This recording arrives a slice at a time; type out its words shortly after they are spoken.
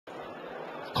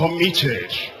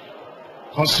committed,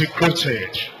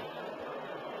 consecrated.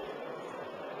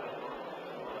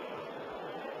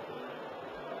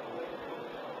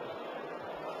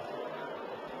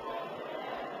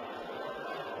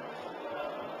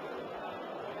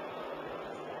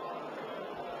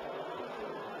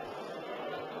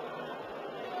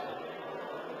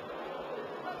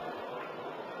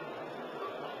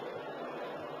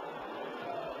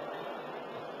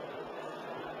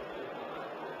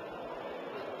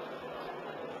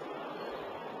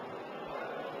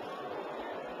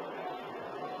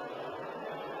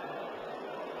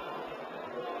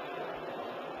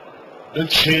 Don't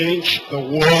change the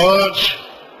word.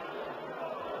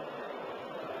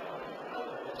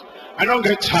 I don't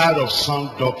get tired of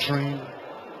sound doctrine.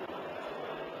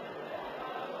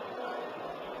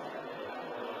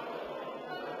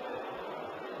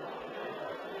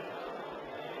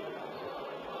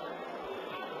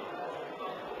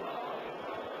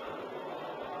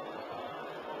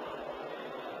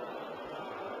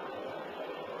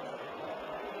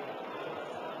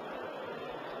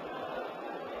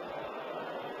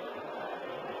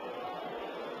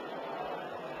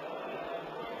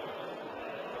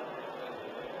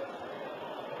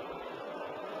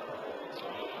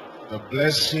 The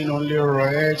blessing only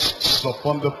rests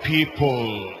upon the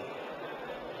people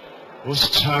who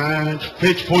stand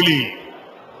faithfully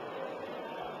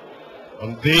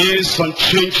on this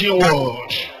unchanging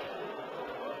word,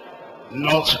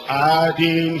 not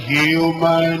adding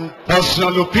human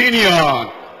personal opinion,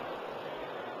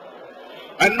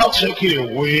 and not taking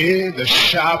away the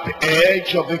sharp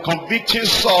edge of the convicting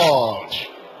sword.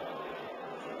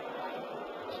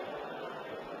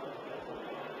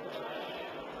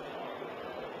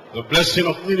 The blessing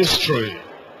of ministry,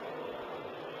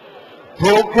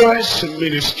 progress in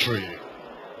ministry,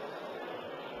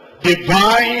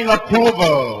 divine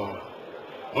approval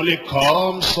only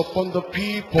comes upon the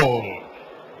people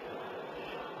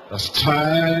that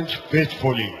stand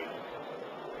faithfully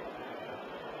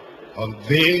on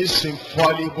this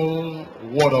infallible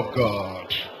word of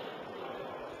God.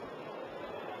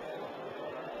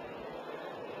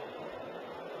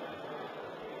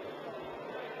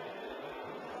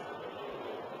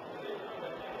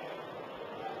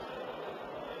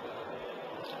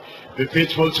 Be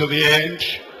faithful to the end.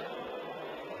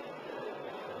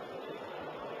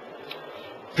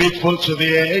 Faithful to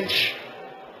the end.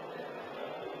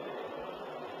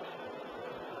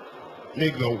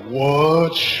 Make the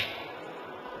word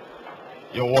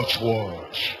your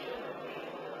watchword.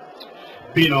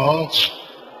 Be not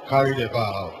carried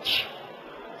about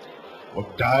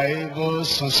of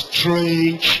diverse and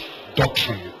strange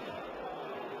doctrine.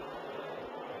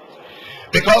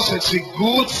 Because it's a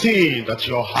good thing that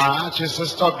your heart is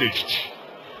established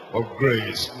of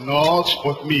grace, not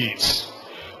of meats,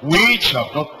 which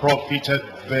have not profited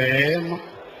them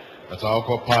that are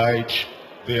occupied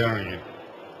therein.